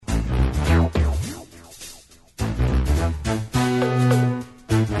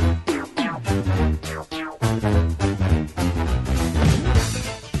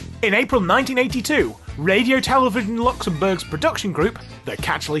In April 1982, Radio Television Luxembourg's production group, the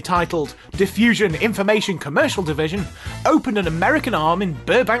catchily titled Diffusion Information Commercial Division, opened an American arm in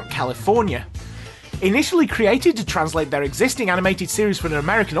Burbank, California. Initially created to translate their existing animated series for an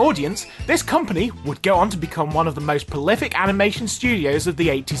American audience, this company would go on to become one of the most prolific animation studios of the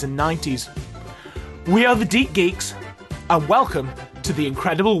 80s and 90s. We are the Deek Geeks, and welcome to the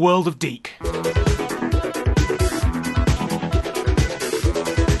incredible world of Deek.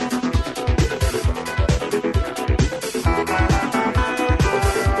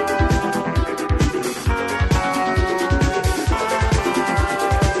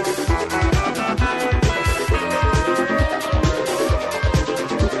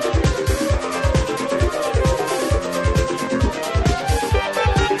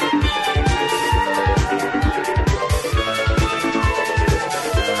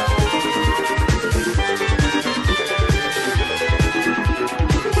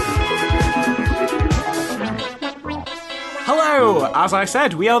 As I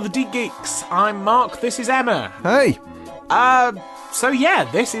said, we are the Deek Geeks. I'm Mark, this is Emma. Hey!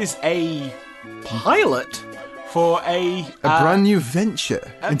 This is a pilot for a brand new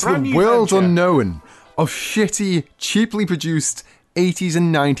venture into the world unknown of shitty, cheaply produced 80s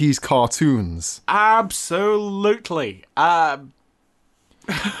and 90s cartoons. Absolutely. Not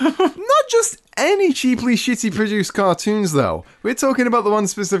just any cheaply shitty produced cartoons, though. We're talking about the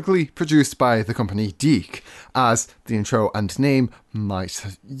ones specifically produced by the company Deek, as the intro and name you might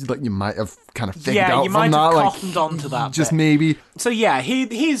have kind of figured out you from might that. have cottoned onto that. Just bit. maybe. So yeah,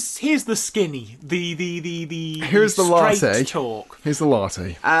 here's the skinny, the Here's the straight latte. talk. Here's the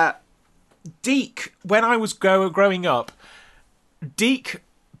latte. Deek, when I was growing up, Deek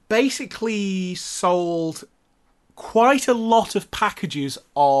basically sold quite a lot of packages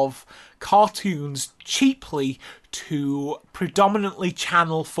of cartoons cheaply to predominantly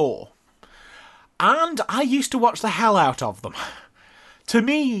Channel 4. And I used to watch the hell out of them. To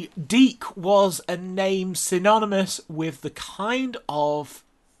me, Deek was a name synonymous with the kind of...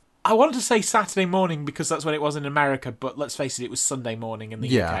 I wanted to say Saturday morning because that's when it was in America, but let's face it, it was Sunday morning in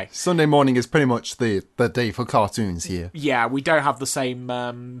the UK. Sunday morning is pretty much the day for cartoons here. Yeah, we don't have the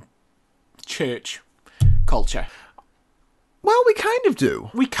same church culture. Well, we kind of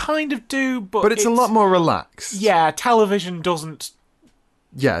do. We kind of do, but it's a lot more relaxed. Yeah, television doesn't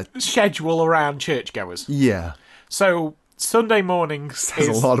Yeah. schedule around churchgoers. Yeah. So, Sunday mornings Says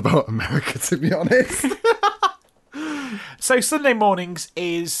a lot about America, to be honest. So, Sunday mornings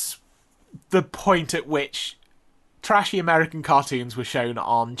is the point at which trashy American cartoons were shown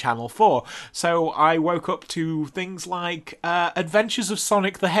on Channel 4. So, I woke up to things like Adventures of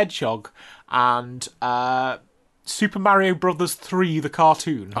Sonic the Hedgehog and Super Mario Bros. 3, the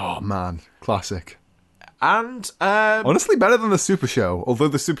cartoon. Oh, man. Classic. And honestly, better than the Super Show. Although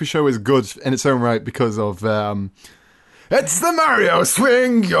the Super Show is good in its own right because of it's the Mario.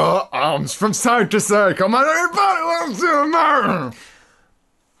 Swing your arms from side to side. Come on, everybody, wants to Mario.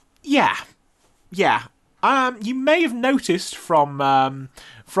 Yeah. You may have noticed from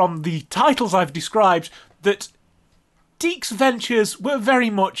the titles I've described that Deek's ventures were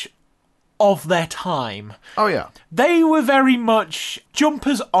very much of their time. Oh, yeah. They were very much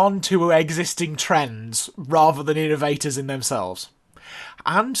jumpers onto existing trends rather than innovators in themselves.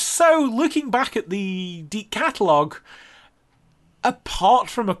 And so, looking back at the Deek catalogue,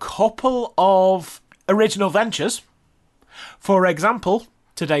 apart from a couple of original ventures, for example,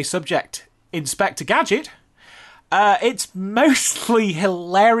 today's subject, Inspector Gadget, it's mostly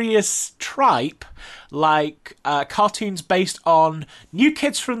hilarious tripe, like cartoons based on New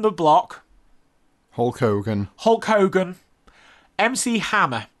Kids from the Block, Hulk Hogan, MC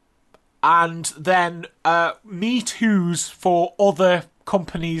Hammer, and then Me Too's for other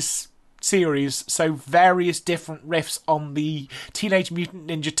companies' series, so various different riffs on the Teenage Mutant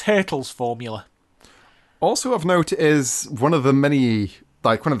Ninja Turtles formula. Also of note is one of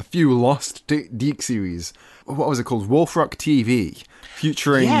the few lost Deek series. What was it called? Wolf Rock TV,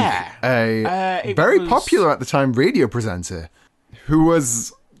 featuring a very popular at the time radio presenter who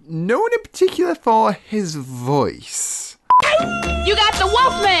was known in particular for his voice. You got the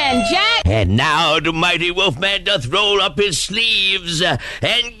Wolfman, Jack! And now the mighty Wolfman doth roll up his sleeves and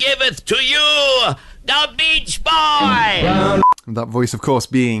giveth to you the Beach Boy! That voice, of course,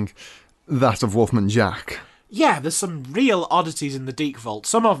 being that of Wolfman Jack. Yeah, there's some real oddities in the Deek Vault,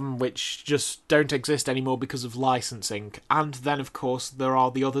 some of them which just don't exist anymore because of licensing, and then, of course, there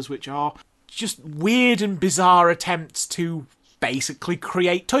are the others which are just weird and bizarre attempts to basically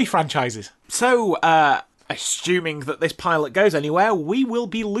create toy franchises. So, assuming that this pilot goes anywhere, we will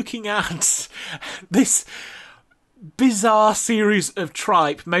be looking at this bizarre series of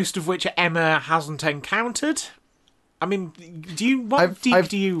tripe, most of which Emma hasn't encountered. I mean, what Deke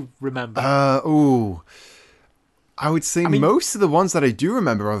do you remember? I would say most of the ones that I do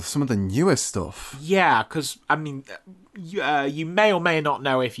remember are some of the newer stuff. Yeah, because, I mean, you may or may not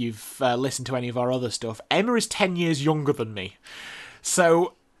know if you've listened to any of our other stuff. Emma is 10 years younger than me.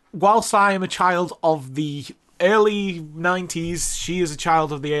 So, whilst I am a child of the early 90s, she is a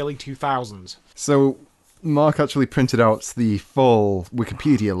child of the early 2000s. So, Mark actually printed out the full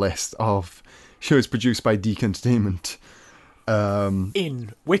Wikipedia list of shows produced by Deke Entertainment.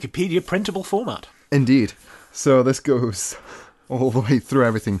 In Wikipedia printable format. Indeed. So this goes all the way through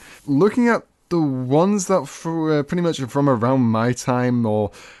everything. Looking at the ones that pretty much from around my time,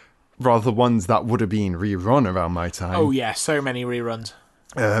 or rather the ones that would have been rerun around my time. Oh yeah, so many reruns.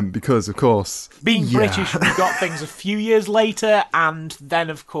 Because, of course... Being British, we got things a few years later, and then,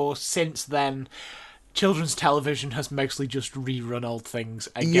 of course, since then... Children's television has mostly just rerun old things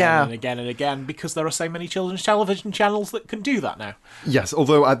again and again and again because there are so many children's television channels that can do that now. Yes,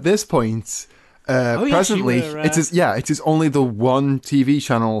 although at this point, presently, it is only the one TV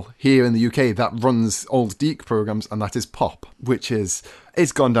channel here in the UK that runs old Deke programs, and that is Pop, which it's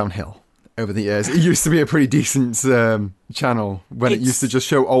gone downhill over the years. It used to be a pretty decent channel when it used to just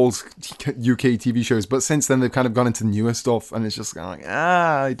show old UK TV shows, but since then they've kind of gone into newer stuff, and it's just kind of like,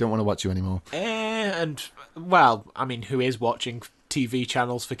 I don't want to watch you anymore. And, well, I mean, who is watching TV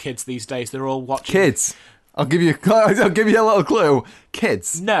channels for kids these days? They're all watching... Kids. I'll give you a little clue.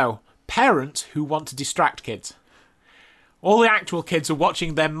 Kids. No. Parents who want to distract kids. All the actual kids are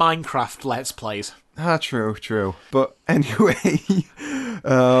watching their Minecraft Let's Plays. True. But anyway...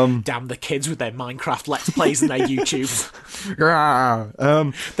 Damn the kids with their Minecraft Let's Plays and their YouTubes.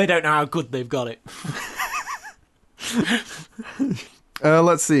 They don't know how good they've got it.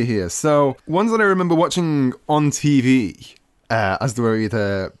 Let's see here. So, ones that I remember watching on TV, as they were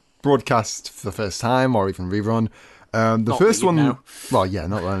either broadcast for the first time or even rerun. The first one... Know. Well, yeah,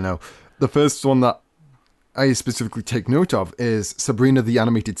 not that I know. The first one that I specifically take note of is Sabrina the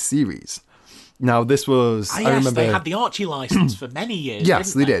Animated Series. Now, this was... I remember they had the Archie license for many years,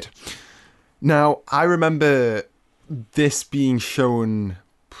 yes, they did. Now, I remember this being shown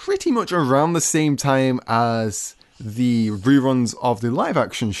pretty much around the same time as the reruns of the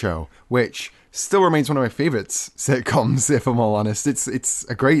live-action show, which still remains one of my favourites sitcoms, if I'm all honest. It's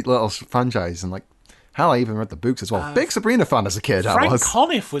a great little franchise, and, like, hell, I even read the books as well. Big Sabrina fan as a kid, Frank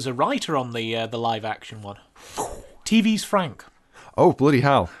Conniff was a writer on the live-action one. TV's Frank. Oh, bloody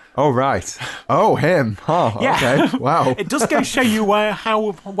hell. Oh, right. Oh, him. Oh, yeah. Okay. Wow. It does go to show you why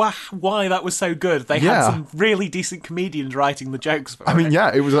that was so good. They had some really decent comedians writing the jokes for it. I mean,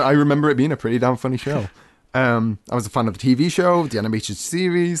 yeah, it was. I remember it being a pretty damn funny show. I was a fan of the TV show, the animated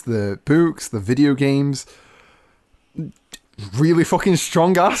series, the books, the video games. Really fucking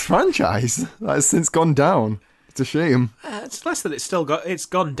strong-ass franchise that has since gone down. It's a shame. It's less that it's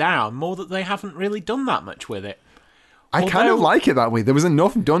gone down, more that they haven't really done that much with it. I kind of like it that way. There was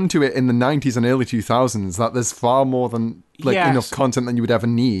enough done to it in the 90s and early 2000s that there's far more than enough content than you would ever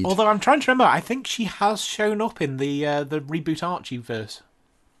need. Although I'm trying to remember, I think she has shown up in the reboot Archie verse.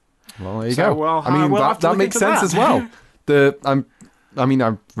 Well, there you go. Well, I mean, that makes sense as well. I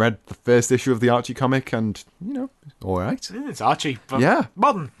read the first issue of the Archie comic, and all right. It's Archie, but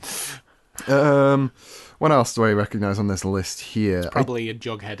modern. What else do I recognise on this list here? It's probably a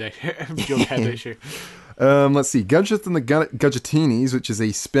Jughead issue. Let's see. Gadget and the Gadgetinis, which is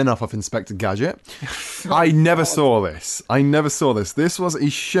a spin-off of Inspector Gadget. I never saw this. This was a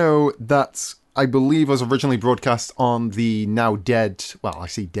show that I believe was originally broadcast on the now dead, well, I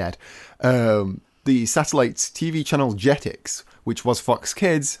say dead, the satellite TV channel Jetix, which was Fox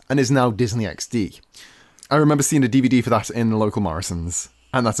Kids and is now Disney XD. I remember seeing a DVD for that in the local Morrison's,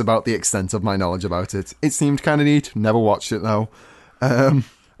 and that's about the extent of my knowledge about it. It seemed kind of neat. Never watched it, though.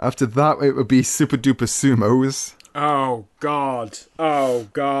 After that, it would be Super Duper Sumos. Oh, God.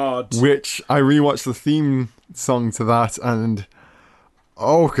 Which I rewatched the theme song to that, and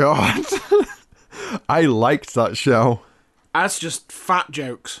oh, God. I liked that show. That's just fat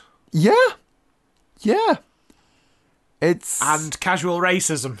jokes. Yeah. And casual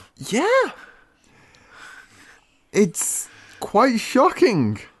racism. Yeah. It's quite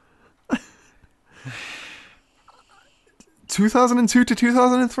shocking. 2002 to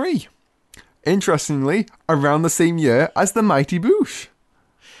 2003. Interestingly, around the same year as the Mighty Boosh.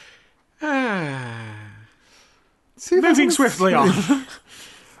 Moving swiftly on.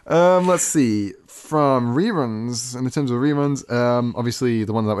 Let's see. from reruns, in terms of reruns, obviously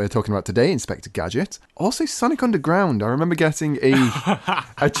the one that we're talking about today, Inspector Gadget. Also Sonic Underground. I remember getting a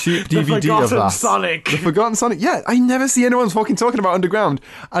cheap DVD of that. Sonic. The Forgotten Sonic. Yeah, I never see anyone fucking talking about Underground.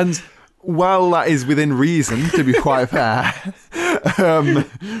 And while that is within reason, to be quite fair,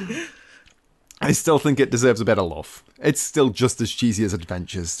 I still think it deserves a better love. It's still just as cheesy as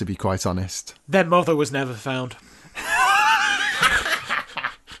Adventures, to be quite honest. Their mother was never found.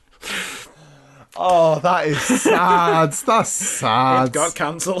 Oh, that is sad. That's sad. It got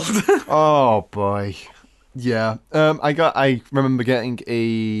cancelled. Oh boy. Yeah. I remember getting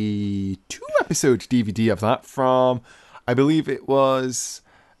a 2-episode DVD of that from, I believe it was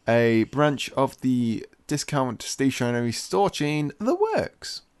a branch of the discount stationery store chain, The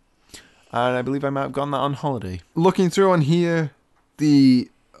Works. And I believe I might have gotten that on holiday. Looking through on here, the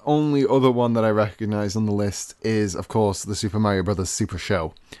only other one that I recognise on the list is, of course, the Super Mario Bros. Super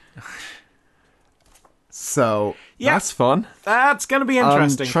Show. So, yeah, that's fun. That's going to be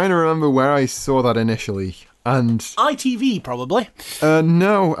interesting. I'm trying to remember where I saw that initially. And ITV, probably.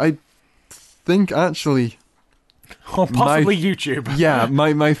 No, I think actually... Or possibly YouTube. Yeah,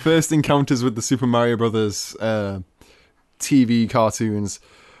 my first encounters with the Super Mario Brothers TV cartoons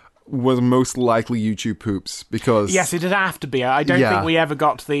was most likely YouTube poops, because... Yes, it did have to be. I don't think we ever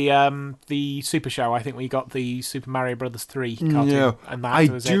got the Super Show. I think we got the Super Mario Brothers 3 cartoon. Yeah. And that I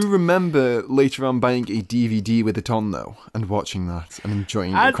was do it. remember later on buying a DVD with it on, though, and watching that and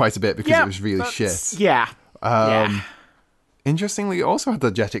enjoying it quite a bit because it was really shit. Yeah. Interestingly, it also had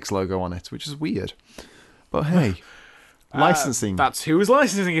the Jetix logo on it, which is weird. But hey... licensing. That's who was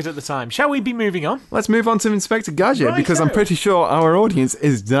licensing it at the time. Shall we be moving on? Let's move on to Inspector Gadget, Right, because I'm pretty sure our audience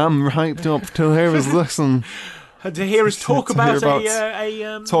is damn hyped up to hear us listen. To hear us talk about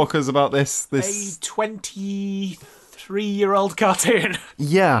talkers about this a 23-year-old cartoon.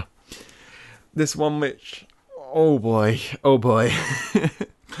 Yeah. This one which... Oh boy. Oh boy.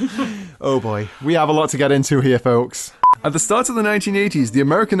 Oh boy. We have a lot to get into here, folks. At the start of the 1980s, the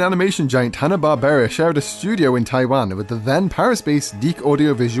American animation giant Hanna-Barbera shared a studio in Taiwan with the then Paris-based DiC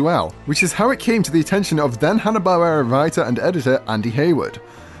Audiovisuel, which is how it came to the attention of then Hanna-Barbera writer and editor Andy Hayward.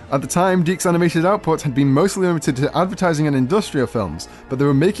 At the time, DiC's animated output had been mostly limited to advertising and industrial films, but they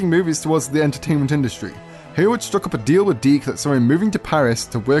were making movies towards the entertainment industry. Hayward struck up a deal with DiC that saw him moving to Paris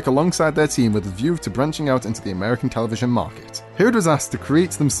to work alongside their team with a view to branching out into the American television market. Hayward was asked to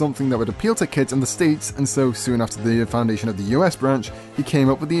create them something that would appeal to kids in the States, and so soon after the foundation of the US branch, he came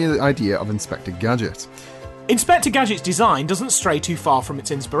up with the idea of Inspector Gadget. Inspector Gadget's design doesn't stray too far from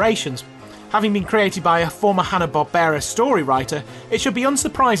its inspirations. Having been created by a former Hanna-Barbera story writer, it should be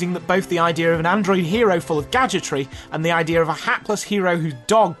unsurprising that both the idea of an android hero full of gadgetry and the idea of a hapless hero whose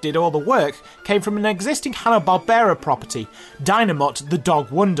dog did all the work came from an existing Hanna-Barbera property, Dynamot the Dog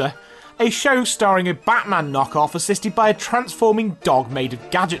Wonder, a show starring a Batman knockoff assisted by a transforming dog made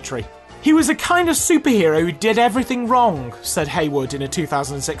of gadgetry. He was a kind of superhero who did everything wrong, said Hayward in a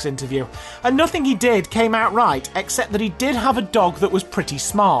 2006 interview, and nothing he did came out right except that he did have a dog that was pretty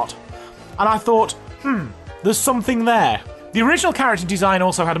smart. And I thought, there's something there. The original character design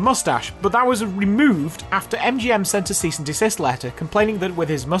also had a mustache, but that was removed after MGM sent a cease and desist letter complaining that with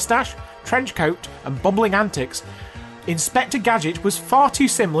his mustache, trench coat, and bumbling antics, Inspector Gadget was far too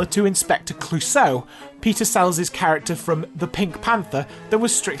similar to Inspector Clouseau, Peter Sellers' character from The Pink Panther, that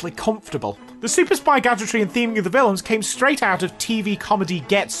was strictly comfortable. The super spy gadgetry and theming of the villains came straight out of TV comedy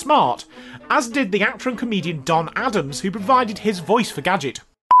Get Smart, as did the actor and comedian Don Adams, who provided his voice for Gadget.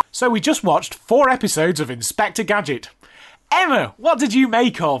 So we just watched 4 episodes of Inspector Gadget. Emma, what did you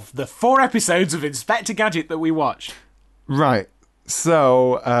make of the 4 episodes of Inspector Gadget that we watched? Right.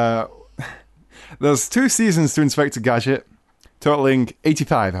 So, there's 2 seasons to Inspector Gadget, totaling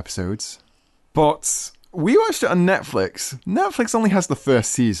 85 episodes. But we watched it on Netflix. Netflix only has the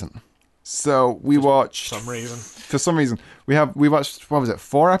first season. So we watched... For some reason. We watched,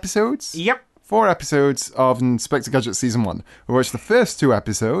 4 episodes? Yep. 4 episodes of Inspector Gadget Season 1. We watched the first 2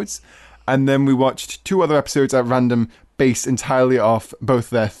 episodes, and then we watched 2 other episodes at random, based entirely off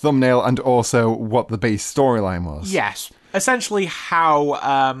both their thumbnail and also what the base storyline was. Yes. Essentially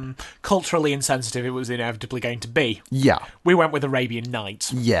how culturally insensitive it was inevitably going to be. Yeah. We went with Arabian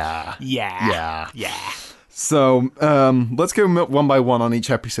Nights. Yeah. Yeah. So, let's go one by one on each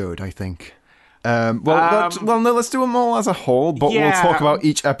episode, I think. Let's do them all as a whole, but we'll talk about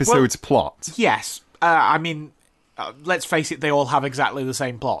each episode's plot. Yes. Let's face it, they all have exactly the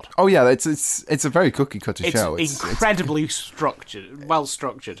same plot. Oh yeah, it's a very cookie-cutter show. It's incredibly structured,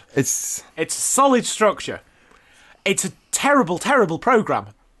 well-structured. It's solid structure. It's a terrible, terrible program,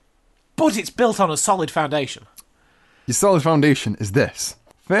 but it's built on a solid foundation. Your solid foundation is this.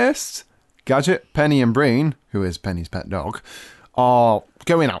 First, Gadget, Penny, and Brain, who is Penny's pet dog, are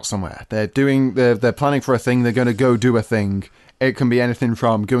going out somewhere. They're planning for a thing. They're going to go do a thing. It can be anything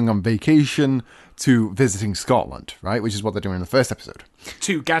from going on vacation to visiting Scotland, right? Which is what they're doing in the first episode.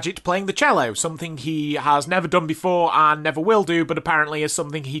 To Gadget playing the cello, something he has never done before and never will do, but apparently is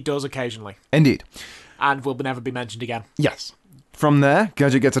something he does occasionally. Indeed. And will never be mentioned again. Yes. From there,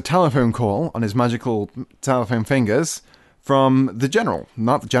 Gadget gets a telephone call on his magical telephone fingers from the general.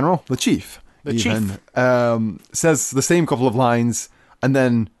 Not the general, the chief. The chief. Says the same couple of lines, and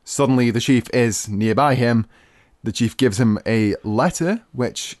then suddenly the chief is nearby him. The chief gives him a letter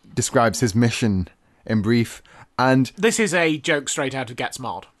which describes his mission in brief, and this is a joke straight out of Get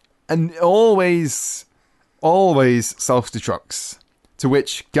Smart. And always self-destructs, to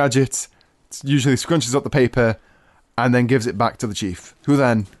which Gadget usually scrunches up the paper and then gives it back to the chief, who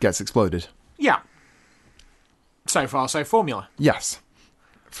then gets exploded. Yeah. So far, so formula. Yes.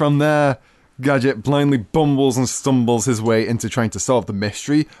 From there, Gadget blindly bumbles and stumbles his way into trying to solve the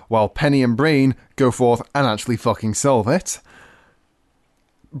mystery, while Penny and Brain go forth and actually fucking solve it.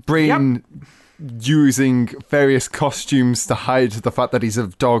 Brain using various costumes to hide the fact that he's a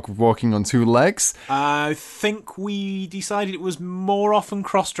dog walking on two legs. I think we decided it was more often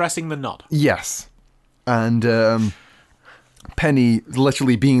cross-dressing than not. Yes. And Penny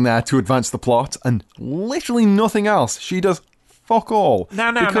literally being there to advance the plot and literally nothing else. She does fuck all.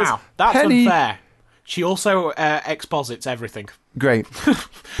 No. That's unfair. She also exposits everything. Great.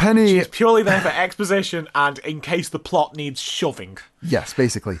 Penny... She's purely there for exposition and in case the plot needs shoving. Yes,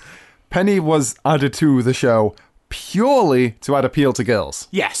 basically. Penny was added to the show purely to add appeal to girls.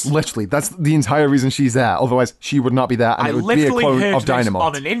 Yes. Literally. That's the entire reason she's there. Otherwise, she would not be there and it would be a clone of Dynamite.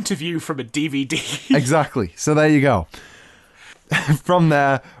 On an interview from a DVD. Exactly. So there you go. From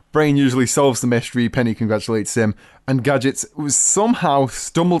there, Brain usually solves the mystery, Penny congratulates him, and Gadget was somehow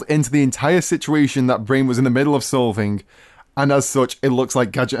stumbled into the entire situation that Brain was in the middle of solving, and as such, it looks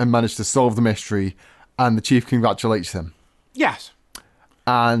like Gadget had managed to solve the mystery, and the chief congratulates him. Yes.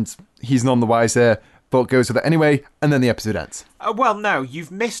 And he's none the wiser, but goes with it anyway, and then the episode ends. Well, no,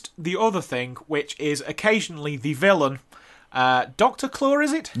 you've missed the other thing, which is occasionally the villain, Dr. Claw,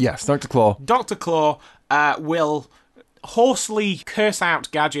 is it? Yes, Dr. Claw. Dr. Claw will hoarsely curse out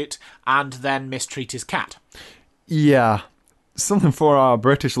Gadget and then mistreat his cat. Yeah. Something for our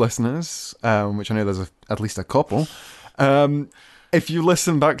British listeners, which I know there's at least a couple. If you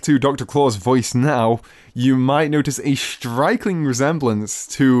listen back to Dr. Claw's voice now, you might notice a striking resemblance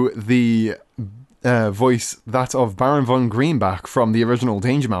to the voice, that of Baron von Greenback from the original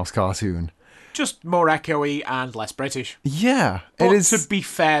Danger Mouse cartoon. Just more echoey and less British. Yeah, but it is. To be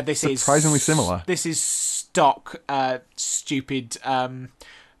fair, this is surprisingly similar. This is stock, stupid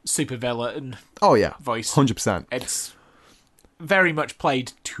supervillain. Oh yeah, voice 100%. It's very much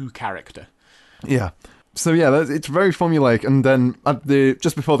played to character. Yeah. So yeah, it's very formulaic, and then at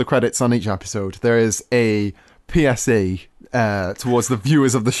just before the credits on each episode, there is a PSA towards the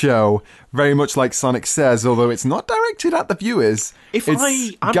viewers of the show, very much like Sonic Says, although it's not directed at the viewers. It's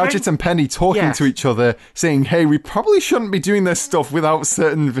Gadget and Penny talking to each other, saying, hey, we probably shouldn't be doing this stuff without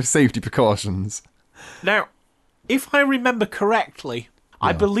certain safety precautions. Now, if I remember correctly,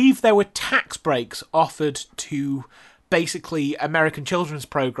 I believe there were tax breaks offered to basically American children's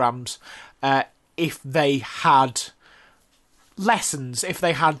programs if they had lessons, if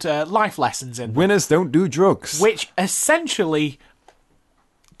they had life lessons in them. Winners don't do drugs. Which essentially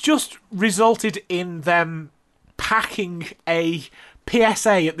just resulted in them packing a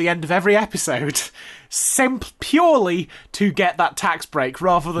PSA at the end of every episode purely to get that tax break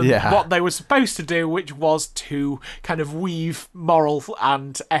rather than what they were supposed to do, which was to kind of weave moral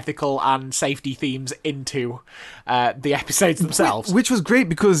and ethical and safety themes into the episodes themselves. Which was great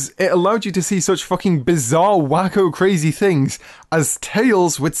because it allowed you to see such fucking bizarre, wacko, crazy things as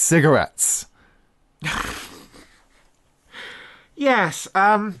Tails with cigarettes. Yes,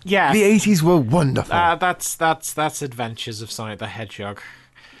 yes. The 80s were wonderful. That's Adventures of Sonic the Hedgehog.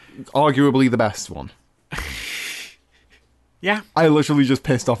 Arguably the best one. Yeah. I literally just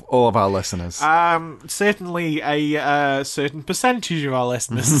pissed off all of our listeners. Certainly a certain percentage of our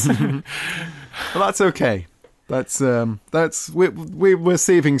listeners. Well, that's okay. We're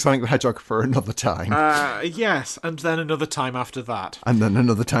saving Sonic the Hedgehog for another time. Yes, and then another time after that. And then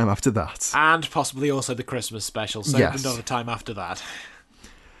another time after that. And possibly also the Christmas special, so another time after that.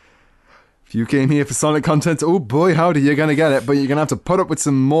 If you came here for Sonic content, oh boy, howdy, you're going to get it, but you're going to have to put up with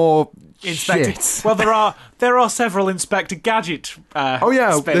some more shit. Well, there are several Inspector Gadget Oh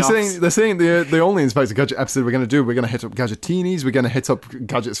yeah, spin-offs. they're saying the only Inspector Gadget episode we're going to hit up Gadgetinis, we're going to hit up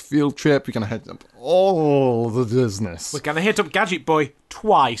Gadget's Field Trip, we're going to hit up all the business. We're going to hit up Gadget Boy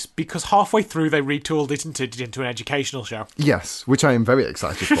twice, because halfway through they retooled it and turned it into an educational show. Yes, which I am very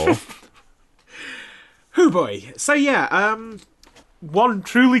excited for. Hoo boy. So yeah, one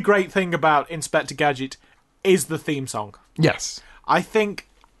truly great thing about Inspector Gadget is the theme song. Yes. I think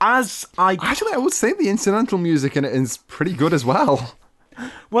Actually, I would say the incidental music in it is pretty good as well.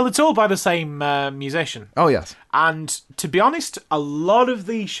 Well, it's all by the same musician. Oh, yes. And to be honest, a lot of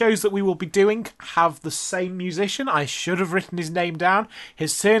the shows that we will be doing have the same musician. I should have written his name down.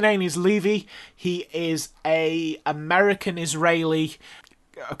 His surname is Levy. He is a American-Israeli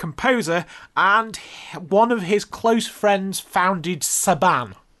composer, and one of his close friends founded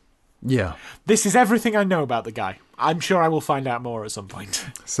Saban. Yeah. This is everything I know about the guy. I'm sure I will find out more at some point.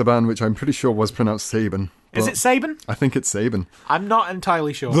 Saban, which I'm pretty sure was pronounced Saban. Is it Saban? I think it's Saban. I'm not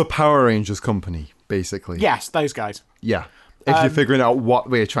entirely sure. The Power Rangers company, basically. Yes, those guys. Yeah. If you're figuring out what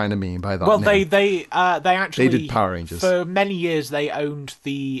we're trying to mean by that Well, name. they actually... They did Power Rangers. For many years, they owned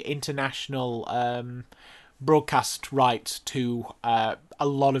the international broadcast rights to a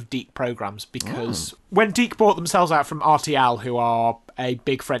lot of Deke programs, because when Deke bought themselves out from RTL, who are a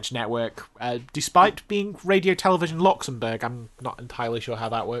big French network, despite being Radio Television Luxembourg, I'm not entirely sure how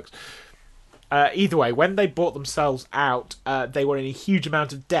that works. Either way, when they bought themselves out, they were in a huge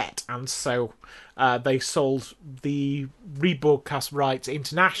amount of debt, and so they sold the rebroadcast rights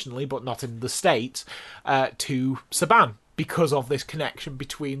internationally, but not in the States, to Saban, because of this connection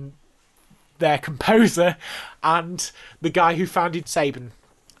between their composer and the guy who founded Saban.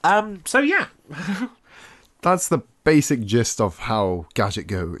 So yeah. That's the basic gist of how Gadget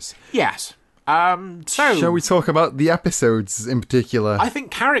goes. Yes. So Shall we talk about the episodes in particular? I think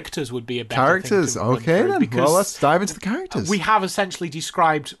characters would be a better Characters? thing to run Okay through, then. because Well, let's dive into the characters. we have essentially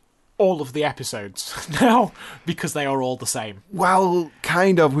described all of the episodes now, because they are all the same. Well,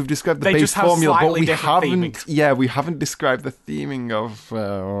 kind of. We've described the They base just have formula, but slightly we different haven't. theming. Yeah, we haven't described the theming of.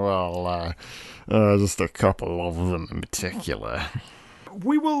 Just a couple of them in particular.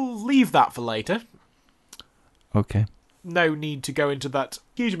 We will leave that for later. Okay. No need to go into that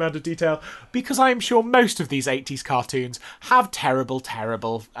huge amount of detail, because I am sure most of these 80s cartoons have terrible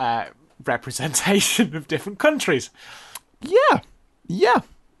representation of different countries. Yeah.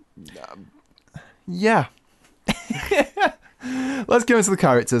 Let's go into the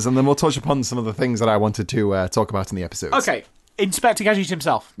characters, and then we'll touch upon some of the things that I wanted to talk about in the episodes. Okay, Inspector Gadget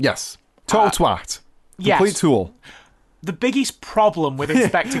himself. Yes. Total twat. Yes. Complete tool. The biggest problem with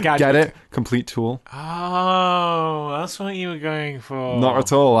Inspector Gadget... Get it? Complete tool. Oh, that's what you were going for. Not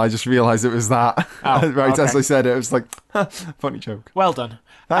at all. I just realised it was that. Oh, right okay. as I said it, it was like, funny joke. Well done.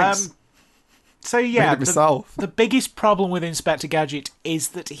 Thanks. So yeah, Made it myself. the biggest problem with Inspector Gadget is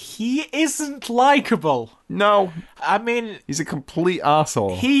that he isn't likeable. No, I mean, he's a complete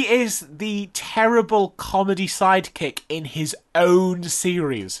arsehole. he is the terrible comedy sidekick in his own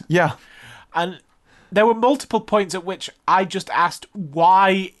series. Yeah. And there were multiple points at which I just asked,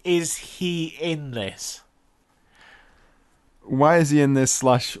 why is he in this? Why is he in this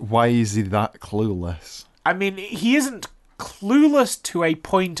 / why is he that clueless? I mean, he isn't clueless to a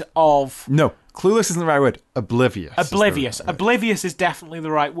point of... No, clueless isn't the right word. Oblivious. Oblivious. Oblivious is definitely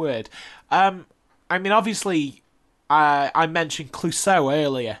the right word. I mean, obviously, I mentioned Clouseau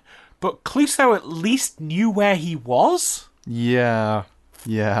earlier, but Clouseau at least knew where he was. Yeah.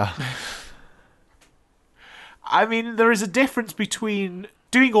 I mean, there is a difference between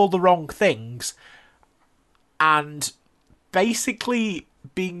doing all the wrong things and basically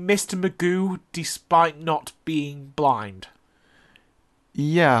being Mr. Magoo despite not being blind.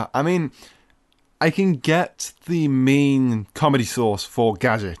 Yeah, I mean, I can get the main comedy source for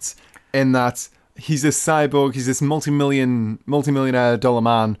Gadget in that he's this cyborg, he's this multi-millionaire dollar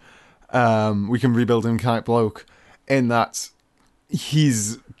man, we can rebuild him kind of bloke, in that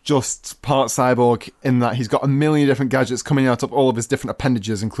he's just part cyborg, in that he's got a million different gadgets coming out of all of his different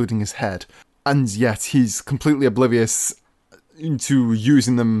appendages, including his head. And yet he's completely oblivious to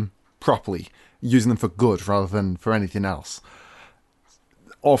using them properly, using them for good rather than for anything else.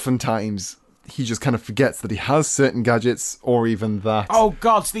 Oftentimes, he just kind of forgets that he has certain gadgets, or even that... Oh,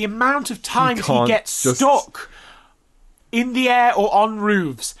 God, the amount of times he gets just stuck in the air or on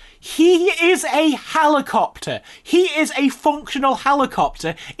roofs. He is a helicopter. He is a functional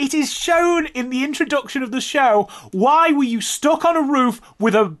helicopter. It is shown in the introduction of the show. Why were you stuck on a roof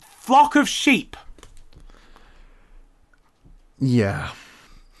with a flock of sheep? Yeah.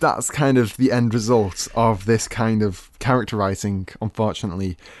 that's kind of the end result of this kind of character writing,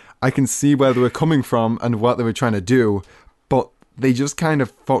 unfortunately. I can see where they were coming from and what they were trying to do, but they just kind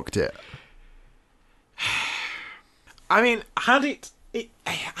of fucked it. I mean,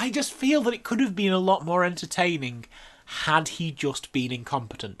 I just feel that it could have been a lot more entertaining had he just been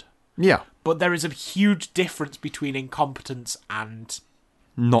incompetent. Yeah. But there is a huge difference between incompetence and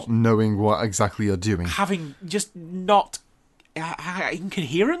not knowing what exactly you're doing. Having just not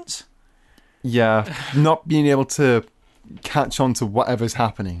incoherence? Yeah, not being able to catch on to whatever's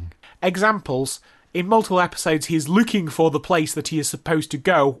happening. Examples. In multiple episodes, he is looking for the place that he is supposed to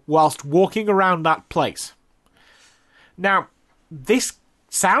go whilst walking around that place. Now, this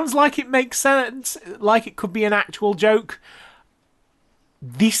sounds like it makes sense, like it could be an actual joke.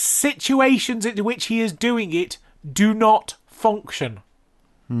 The situations in which he is doing it do not function.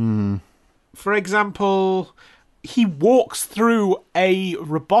 For example, he walks through a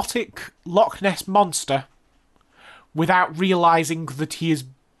robotic Loch Ness monster without realising that he is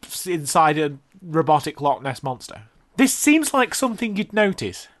inside a robotic Loch Ness monster. This seems like something you'd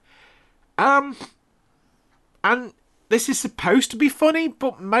notice. And this is supposed to be funny,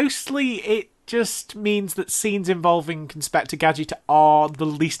 but mostly it just means that scenes involving Inspector Gadget are the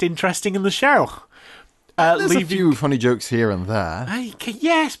least interesting in the show. There's a few funny jokes here and there.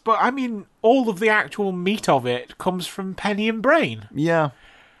 Yes, but I mean, all of the actual meat of it comes from Penny and Brain. Yeah.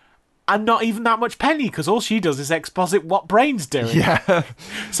 And not even that much Penny, because all she does is exposit what Brain's doing. Yeah.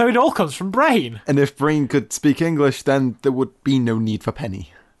 So it all comes from Brain. And if Brain could speak English, then there would be no need for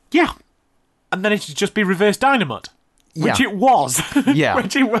Penny. Yeah. And then it'd just be Reverse Dynamite. Which Yeah. it was. Yeah.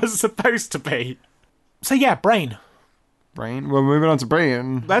 Which it was supposed to be. So yeah, Brain. Brain? We're moving on to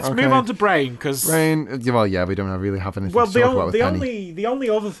Brain. Let's move on to Brain, because... Brain, well, yeah, we don't really have anything Well, to talk about with Penny. the only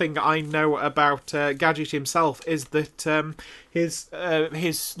other thing I know about Gadget himself is that his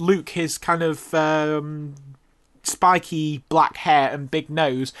look, his kind of spiky black hair and big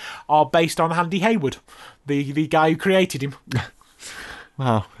nose are based on Andy Hayward, the guy who created him.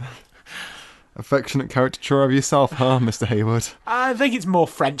 Wow. Affectionate caricature of yourself, huh, Mr. Hayward? I think it's more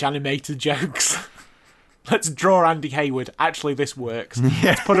French animated jokes. Let's draw Andy Hayward. Actually, this works.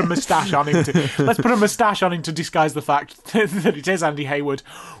 Let's put a moustache on him to disguise the fact that it is Andy Hayward.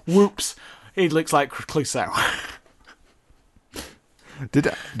 Whoops! He looks like Clouseau.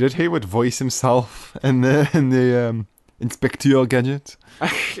 Did Hayward voice himself in the Inspector Gadget?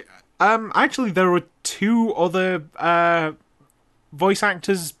 Actually, there were two other voice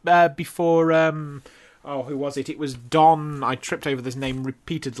actors before. Who was it? It was Don. I tripped over this name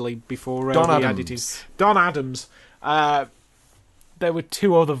repeatedly before Don we Adams. added his Don Adams. There were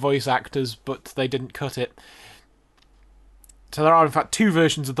two other voice actors, but they didn't cut it. So there are, in fact, two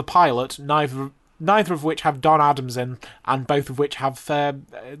versions of the pilot, neither of which have Don Adams in, and both of which have a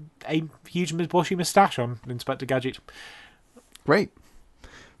huge bushy moustache on Inspector Gadget. Great.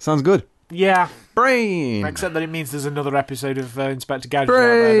 Sounds good. Yeah. Brain! Except that it means there's another episode of Inspector Gadget out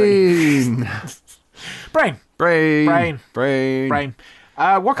there. Brain! Brain. Brain! Brain. Brain! Brain.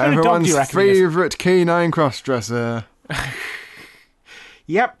 What kind of dog do you reckon he is? Favourite canine crossdresser.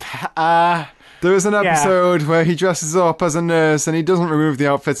 Yep. There is an episode where he dresses up as a nurse and he doesn't remove the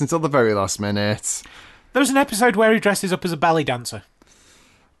outfits until the very last minute. There was an episode where he dresses up as a belly dancer.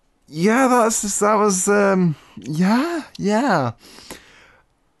 Yeah, that was yeah.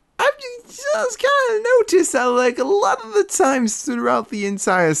 I've just kind of noticed that, like, a lot of the times throughout the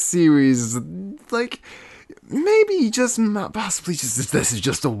entire series, like, maybe just possibly just this is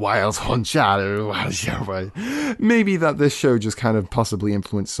just a wild hunch out of maybe that this show just kind of possibly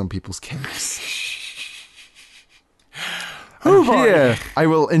influenced some people's kinks. Here, I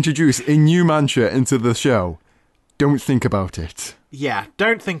will introduce a new mantra into the show. Don't think about it. Yeah,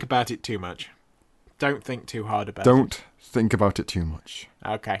 don't think about it too much. Don't think too hard about it. Don't think about it too much.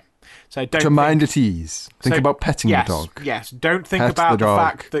 Okay. So don't to mind at ease. Think about petting the dog. Yes, don't think Pet about the the dog.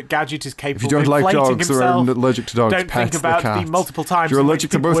 fact that Gadget is capable If you don't of like inflating dogs or himself. are allergic to dogs, Don't pet think about the cat. multiple times If you're in which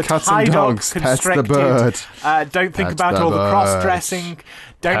allergic to people both were cats and tied up, dogs, pet the constricted. bird. Don't think Pet about the all the bird. cross-dressing.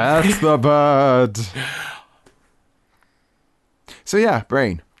 Don't Pet the bird. So yeah,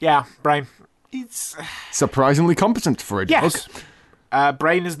 Brain. Yeah, Brain. It's Surprisingly competent for a dog. yes.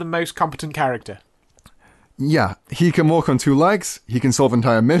 Brain is the most competent character. Yeah, he can walk on two legs, he can solve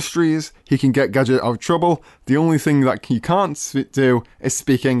entire mysteries, he can get Gadget out of trouble. The only thing that he can't do is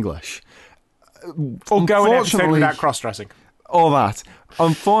speak English. Or go an episode Unfortunately- without cross-dressing. All that.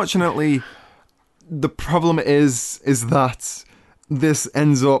 Unfortunately, the problem is that this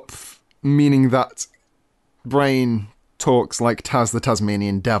ends up meaning that Brain talks like Taz the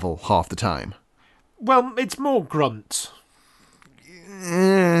Tasmanian Devil half the time. Well, it's more grunts.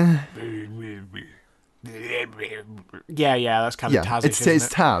 Yeah, that's kind of Tazish, it's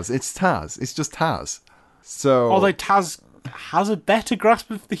isn't it? Taz. It's Taz. It's just Taz. So Although Taz has a better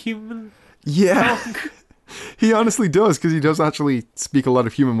grasp of the human. yeah, he honestly does, because he does actually speak a lot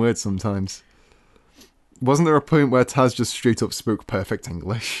of human words sometimes. Wasn't there a point where Taz just straight up spoke perfect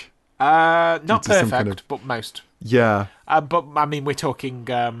English? Not Into some perfect, kind of- but most. Yeah. But I mean, we're talking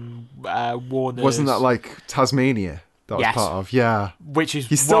Warner's. Wasn't that like Tasmania? That was Yes. part of. Yeah. Which is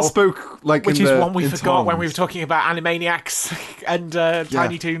He still spoke like Which in is the, one we in forgot when we were tongues. talking about Animaniacs and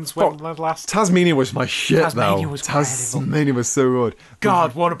Tiny Toons when last. Tasmania was my shit, Tasmania though. was Tasmania was so good.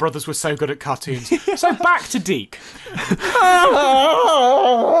 God, Warner Brothers was so good at cartoons. So back to Deke.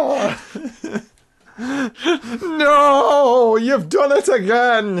 No, you've done it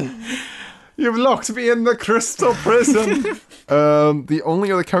again. You've locked me in the crystal prison. The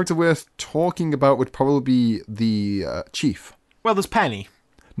only other character worth talking about would probably be the Chief. Well, there's Penny.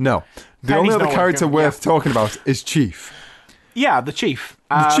 No, the Penny's only other not character working, worth talking about is Chief. Yeah, the Chief.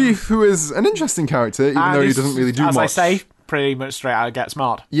 The Chief, who is an interesting character, even and though he is, doesn't really do as much. I say, pretty much straight out of Get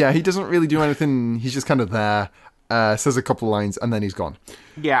Smart. Yeah, he doesn't really do anything. He's just kind of there, says a couple lines, and then he's gone.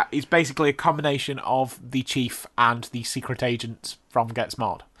 Yeah, he's basically a combination of the Chief and the secret agents from Get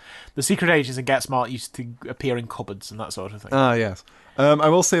Smart. The secret agents in Get Smart used to appear in cupboards and that sort of thing. Ah, yes. I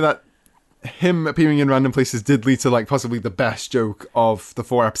will say that him appearing in random places did lead to like possibly the best joke of the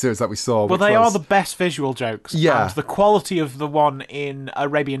 4 episodes that we saw. Well, which they was, are the best visual jokes. Yeah. And the quality of the one in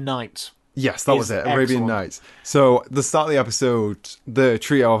Arabian Nights. Yes, that was is it. Arabian excellent. Nights. So the start of the episode, the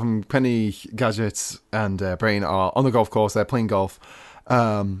trio of them, Penny, Gadget, and Brain are on the golf course. They're playing golf.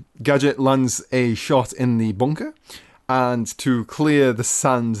 Gadget lands a shot in the bunker, and to clear the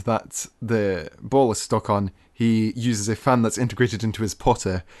sand that the ball is stuck on, he uses a fan that's integrated into his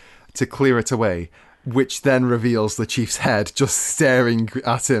putter to clear it away, which then reveals the Chief's head just staring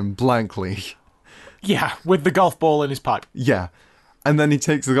at him blankly. Yeah, with the golf ball in his pipe. Yeah. And then he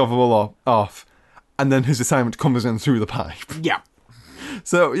takes the golf ball off, and then his assignment comes in through the pipe. Yeah.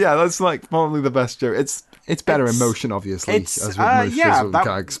 So, yeah, that's like probably the best joke. It's better emotion, obviously, it's, as with most yeah, visual that-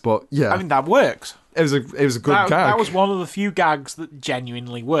 gags, but yeah, I mean, that works. it was a good That, gag. that was one of the few gags that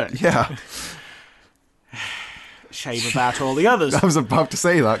genuinely worked. Yeah, Shame about all the others. I was about to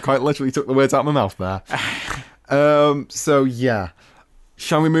say that. Quite literally took the words out of my mouth there. So, yeah.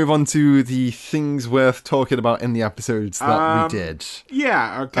 Shall we move on to the things worth talking about in the episodes that we did?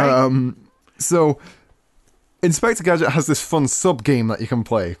 Yeah, okay. So, Inspector Gadget has this fun sub-game that you can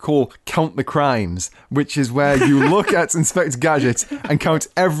play called Count the Crimes, which is where you look at Inspector Gadget and count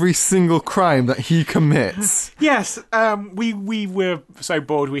every single crime that he commits. Yes, we were so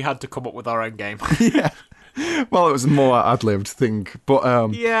bored we had to come up with our own game. Well, it was a more ad-libbed thing,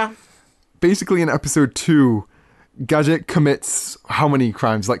 but Yeah. basically in episode 2, Gadget commits how many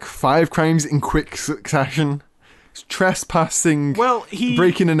crimes? Like 5 crimes in quick succession. Trespassing, Well, he...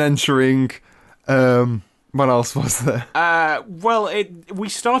 breaking and entering, what else was there? we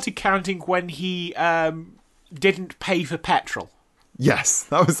started counting when he didn't pay for petrol. Yes,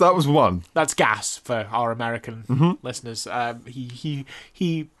 that was one. That's gas for our American listeners. He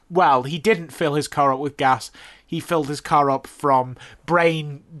didn't fill his car up with gas. He filled his car up from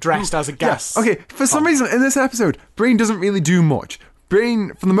Brain dressed as a gas. Yeah. Okay, for some reason in this episode, Brain doesn't really do much.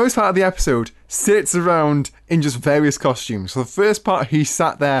 Brain, for the most part of the episode, sits around in just various costumes. So the first part, he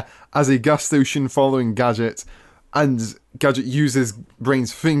sat there as a gas station following Gadget, and Gadget uses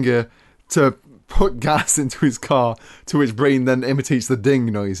Brain's finger to put gas into his car, to which Brain then imitates the ding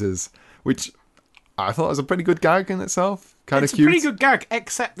noises, which I thought was a pretty good gag in itself. Kind of It's a cute. pretty good gag,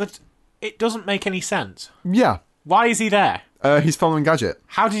 except that it doesn't make any sense. Yeah. Why is he there? He's following Gadget.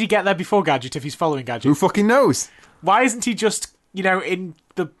 How did he get there before Gadget if he's following Gadget? Who fucking knows? Why isn't he just, in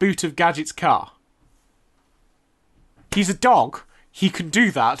the boot of Gadget's car? He's a dog. He can do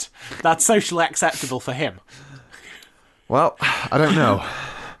that. That's socially acceptable for him. Well, I don't know.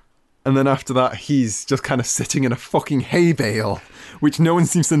 And then after that, he's just kind of sitting in a fucking hay bale, which no one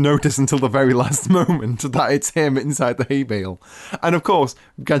seems to notice until the very last moment that it's him inside the hay bale. And of course,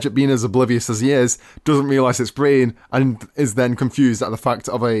 Gadget, being as oblivious as he is, doesn't realise it's Brain and is then confused at the fact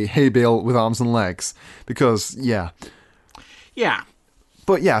of a hay bale with arms and legs. Because, yeah. Yeah.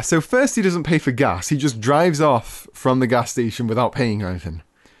 But yeah, so first he doesn't pay for gas. He just drives off from the gas station without paying anything.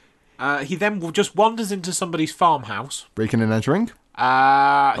 He then just wanders into somebody's farmhouse. Breaking and entering.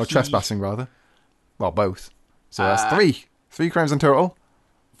 Or trespassing, rather. Well, both. So that's 3. 3 crimes in total.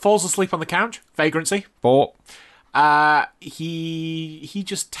 Falls asleep on the couch. Vagrancy. 4. He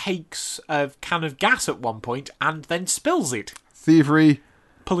just takes a can of gas at one point and then spills it. Thievery.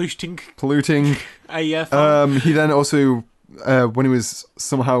 Polluting Polluting. a farm. He then also when he was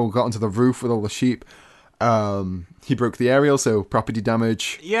somehow got onto the roof with all the sheep, he broke the aerial, so property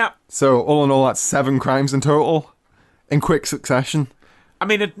damage. Yeah. So all in all, that's 7 crimes in total in quick succession. I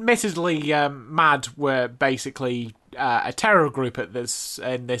mean, admittedly, MAD were basically a terror group in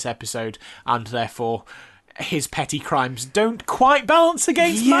this episode, and therefore his petty crimes don't quite balance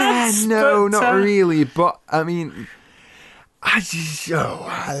against MAD's. No, but, not really. But I mean,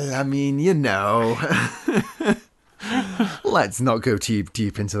 let's not go too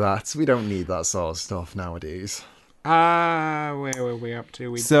deep into that. We don't need that sort of stuff nowadays. Where were we up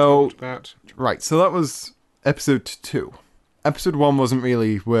to? So about that was episode 2. Episode 1 wasn't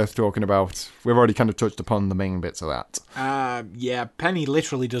really worth talking about. We've already kind of touched upon the main bits of that. Yeah, Penny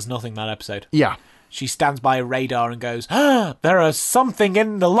literally does nothing that episode. Yeah. She stands by a radar and goes, there is something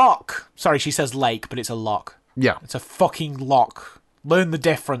in the lock. Sorry, she says lake, but it's a lock. Yeah. It's a fucking lock. Learn the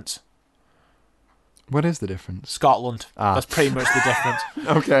difference. What is the difference? Scotland. That's pretty much the difference.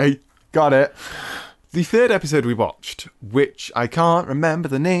 Okay, got it. The third episode we watched, which I can't remember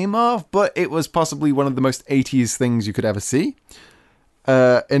the name of, but it was possibly one of the most 80s things you could ever see,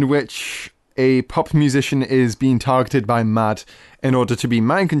 in which a pop musician is being targeted by MAD in order to be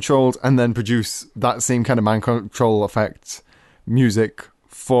mind-controlled and then produce that same kind of mind-control effect music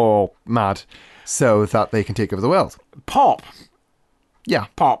for MAD so that they can take over the world. Pop. Yeah.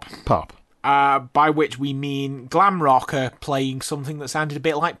 Pop. Pop. By which we mean glam rocker playing something that sounded a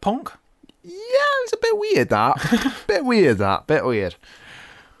bit like punk. Yeah, it's a bit weird, that. Bit weird. And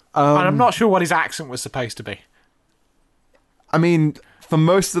I'm not sure what his accent was supposed to be. I mean, for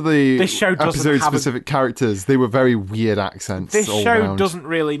most of the This show doesn't episode-specific characters, they were very weird accents. This all show round. doesn't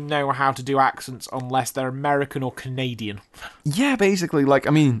really know how to do accents unless they're American or Canadian. Yeah, basically, like, I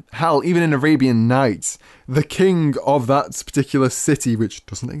mean, hell, even in Arabian Nights, the king of that particular city, which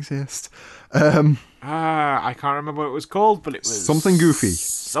doesn't exist, I can't remember what it was called, but it was... something goofy.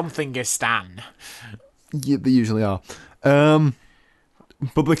 Something-istan. Yeah, they usually are.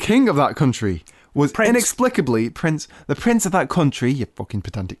 But the king of that country was inexplicably the prince of that country, you fucking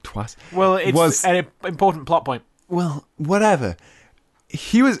pedantic twat. Well, it's an important plot point. Well, whatever.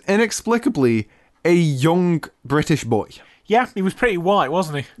 He was inexplicably a young British boy. Yeah, he was pretty white,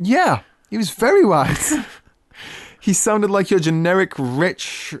 wasn't he? Yeah, he was very white. He sounded like your generic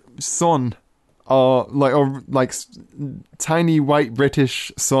rich son, or tiny white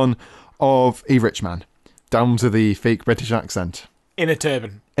British son of a rich man, down to the fake British accent. In a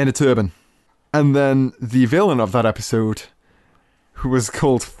turban. And then the villain of that episode, who was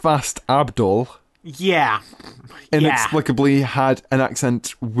called Fast Abdul, yeah, inexplicably had an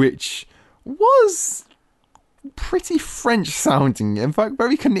accent which was pretty French sounding. In fact,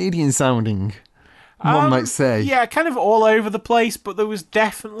 very Canadian sounding, one might say. Yeah, kind of all over the place, but there was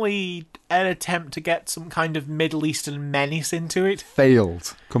definitely an attempt to get some kind of Middle Eastern menace into it.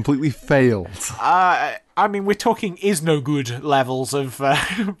 Failed. Completely failed. I mean, we're talking is no good levels of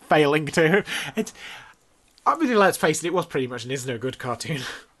failing to. I mean, let's face it was pretty much an is no good cartoon.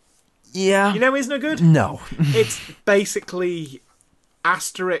 Yeah. You know is no good? No. It's basically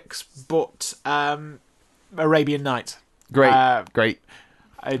Asterix, but Arabian Nights. Great.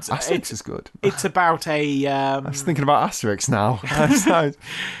 Asterix is good. It's about a... I was thinking about Asterix now.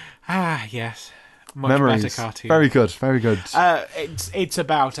 Yes. Much Memories. better cartoon. Very good. It's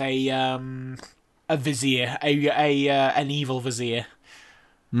about a vizier, an evil vizier.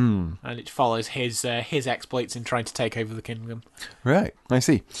 And it follows his exploits in trying to take over the kingdom. Right, I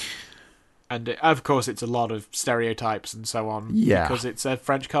see. And of course, it's a lot of stereotypes and so on. Yeah. Because it's a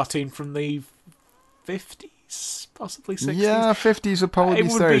French cartoon from the 50s, possibly 60s. Yeah, 50s would probably be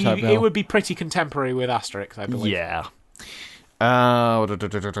stereotype now. It would be pretty contemporary with Asterix, I believe. Yeah. That's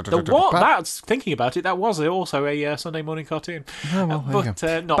thinking about it. That was also a Sunday morning cartoon. Oh, well, there you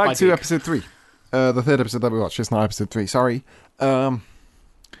go. Not Back to Duke. episode 3. The third episode that we watched. It's not episode 3. Sorry. What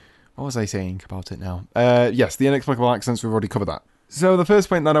was I saying about it now? Yes, the inexplicable accents. We've already covered that. So the first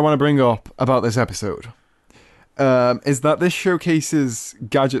point that I want to bring up about this episode is that this showcases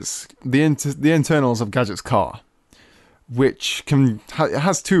Gadget's the internals of Gadget's car, which it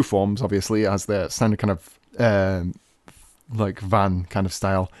has two forms. Obviously, it has the standard kind of like van kind of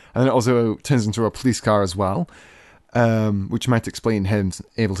style, and then it also turns into a police car as well, which might explain him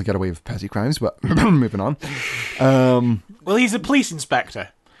able to get away with petty crimes. But moving on. Well, he's a police inspector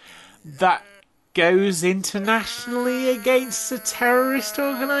that goes internationally against a terrorist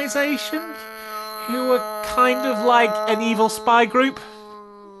organisation who are kind of like an evil spy group.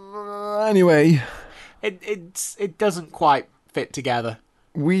 Anyway, it doesn't quite fit together.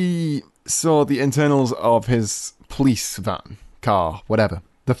 We saw the internals of his police van, car, whatever.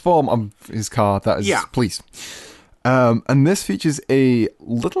 The form of his car that is police. And this features a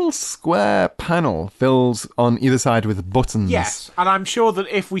little square panel filled on either side with buttons. Yes, and I'm sure that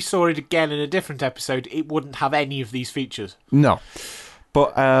if we saw it again in a different episode, it wouldn't have any of these features. No.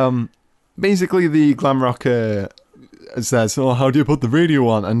 But basically the glam rocker says, "Oh, how do you put the radio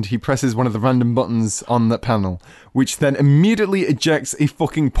on?" And he presses one of the random buttons on that panel, which then immediately ejects a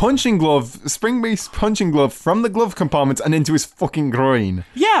fucking punching glove, spring-based punching glove from the glove compartment and into his fucking groin.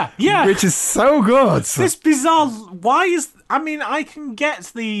 Yeah. Which is so good. This bizarre. Why is? I mean, I can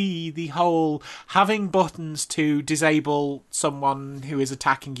get the whole having buttons to disable someone who is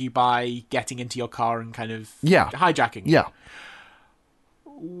attacking you by getting into your car and kind of hijacking. Yeah.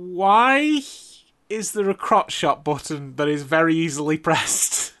 Why is there a crotch shot button that is very easily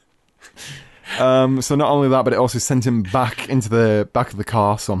pressed? So not only that, but it also sent him back into the back of the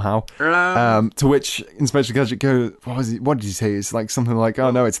car somehow. To which Inspector Gadget goes, what did he say? It's like something like,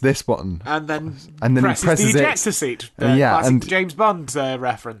 "Oh no, it's this button." And then he presses the ejector seat. Classic James Bond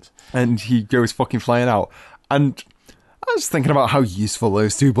reference. And he goes fucking flying out. And I was thinking about how useful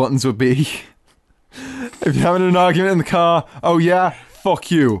those two buttons would be. If you're having an argument in the car, oh yeah,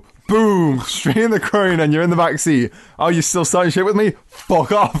 fuck you. Boom! Straight in the groin and you're in the back seat. Oh, you still starting shit with me?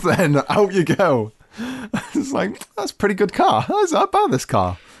 Fuck off then. Out you go. It's like, that's a pretty good car. That's not bad, this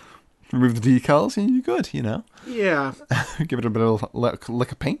car. Remove the decals and you're good, you know? Yeah. Give it a bit of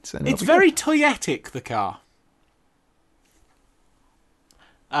lick of paint. And it's very toyetic, the car.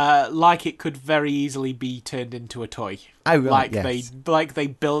 Like it could very easily be turned into a toy. Oh, right, They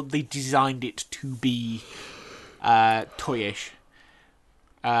designed it to be toyish.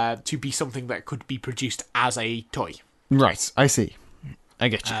 To be something that could be produced as a toy. Right, I see. I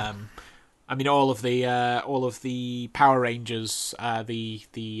get you. I mean, all of the Power Rangers, the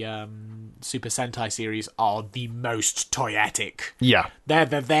Super Sentai series are the most toyetic. Yeah, they're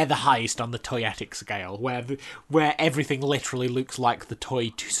the highest on the toyetic scale, where everything literally looks like the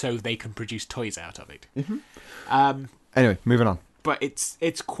toy, so they can produce toys out of it. Mm-hmm. Anyway, moving on. But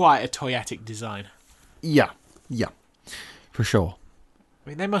it's quite a toyetic design. Yeah, for sure. I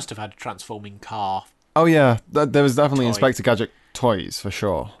mean, they must have had a transforming car. Oh yeah, there was definitely Toy. Inspector Gadget toys for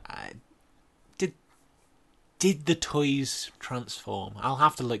sure. Did the toys transform? I'll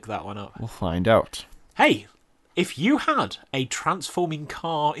have to look that one up. We'll find out. Hey, if you had a transforming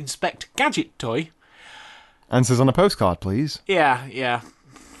car Inspector Gadget toy... Answers on a postcard, please. Yeah.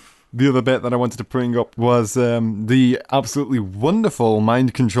 The other bit that I wanted to bring up was the absolutely wonderful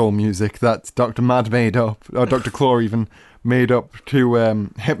mind control music that Dr. Mad made up, or Dr. Claw even made up to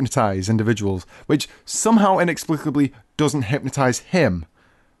hypnotize individuals, which somehow inexplicably doesn't hypnotize him,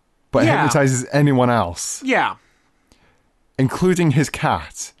 but hypnotizes anyone else. Yeah. Including his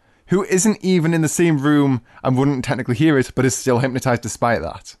cat, who isn't even in the same room and wouldn't technically hear it, but is still hypnotized despite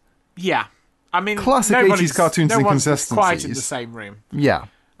that. Yeah. I mean, classic 80s cartoons inconsistencies. Quite in the same room. Yeah.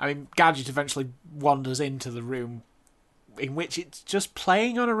 I mean, Gadget eventually wanders into the room in which it's just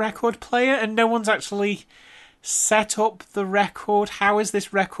playing on a record player and no one's actually set up the record. How is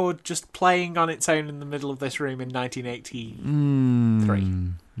this record just playing on its own in the middle of this room in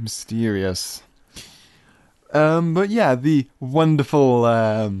 1983? Mysterious. But yeah, the wonderful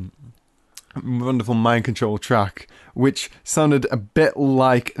mind control track, which sounded a bit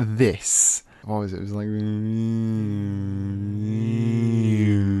like this. What was it? It was like...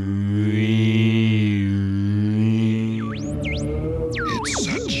 It's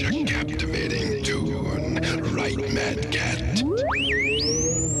such a captivating tune, right, Mad Cat?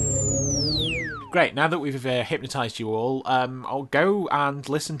 Great, now that we've hypnotised you all, I'll go and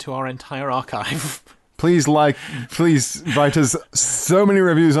listen to our entire archive. Please write us so many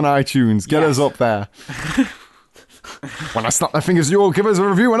reviews on iTunes. Get us up there. When I snap my fingers, you all give us a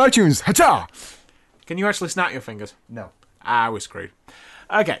review on iTunes. Ha-cha! Can you actually snap your fingers? No. We're screwed.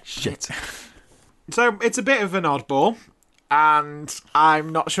 Okay. Shit. So, it's a bit of an oddball, and I'm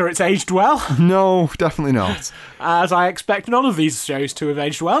not sure it's aged well. No, definitely not. As I expect none of these shows to have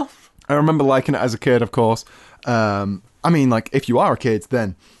aged well. I remember liking it as a kid, of course. I mean, like, if you are a kid,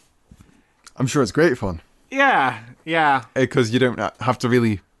 then I'm sure it's great fun. Yeah. Because you don't have to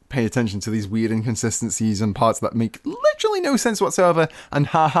really pay attention to these weird inconsistencies and parts that make literally no sense whatsoever. And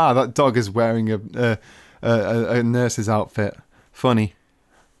haha, that dog is wearing a nurse's outfit. Funny.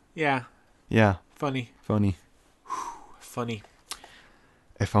 Yeah. Funny. Funny.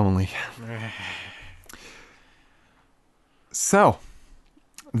 If only. So,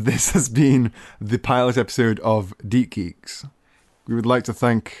 this has been the pilot episode of Deep Geeks. We would like to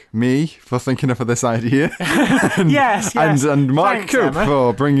thank me for thinking up of this idea. Yes. And Mark Thanks, Cope Emma.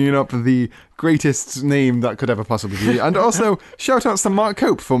 for bringing up the greatest name that could ever possibly be. And also, shout outs to Mark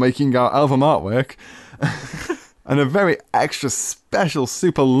Cope for making our album artwork. And a very extra special,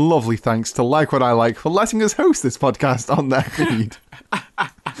 super lovely thanks to Like What I Like for letting us host this podcast on their feed.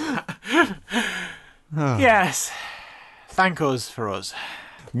 Yes. Thank us for us.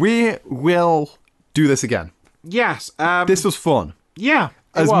 We will do this again. Yes. This was fun. Yeah.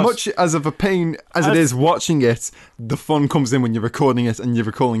 As much as of a pain as it is watching it, the fun comes in when you're recording it and you're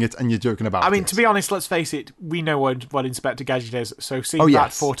recalling it and you're joking about it. I mean, to be honest, let's face it, we know what Inspector Gadget is, so seeing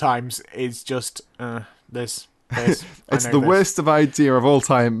that 4 times is just, this. It's the worst of idea of all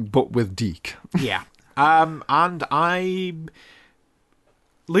time, but with Deke. Yeah. And I'm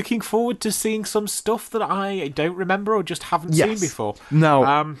looking forward to seeing some stuff that I don't remember or just haven't seen before.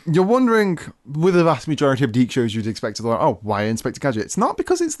 Now, you're wondering, with the vast majority of Deke shows, you'd expect to go, why Inspector Gadget? It's not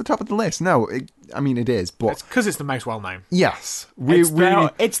because it's the top of the list. No, it is, but... It's because it's the most well-known. Yes.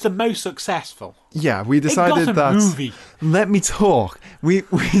 It's the most successful. Yeah, we decided it got a movie. Let me talk. We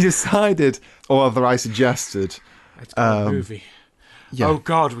decided, or rather I suggested... It's got a movie. Yeah. Oh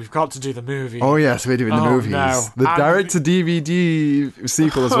God, we've got to do the movie. Oh yes, we're doing the movies. No. The direct-to-DVD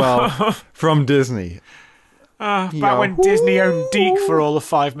sequel as well from Disney. Back when Disney owned Deke for all of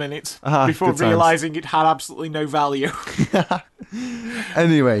 5 minutes before realising it had absolutely no value.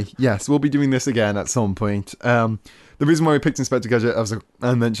 Anyway, yes, we'll be doing this again at some point. The reason why we picked Inspector Gadget, as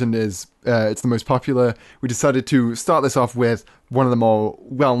I mentioned, is it's the most popular. We decided to start this off with one of the more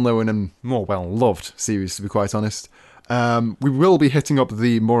well-known and more well-loved series, to be quite honest. We will be hitting up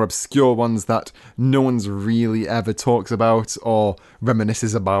the more obscure ones that no one's really ever talks about or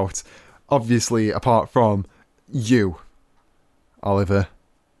reminisces about. Obviously, apart from you, Oliver.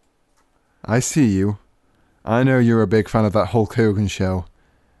 I see you. I know you're a big fan of that Hulk Hogan show.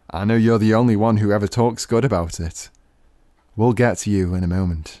 I know you're the only one who ever talks good about it. We'll get to you in a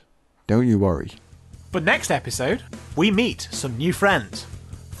moment. Don't you worry. But next episode, we meet some new friends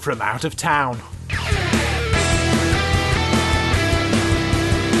from out of town.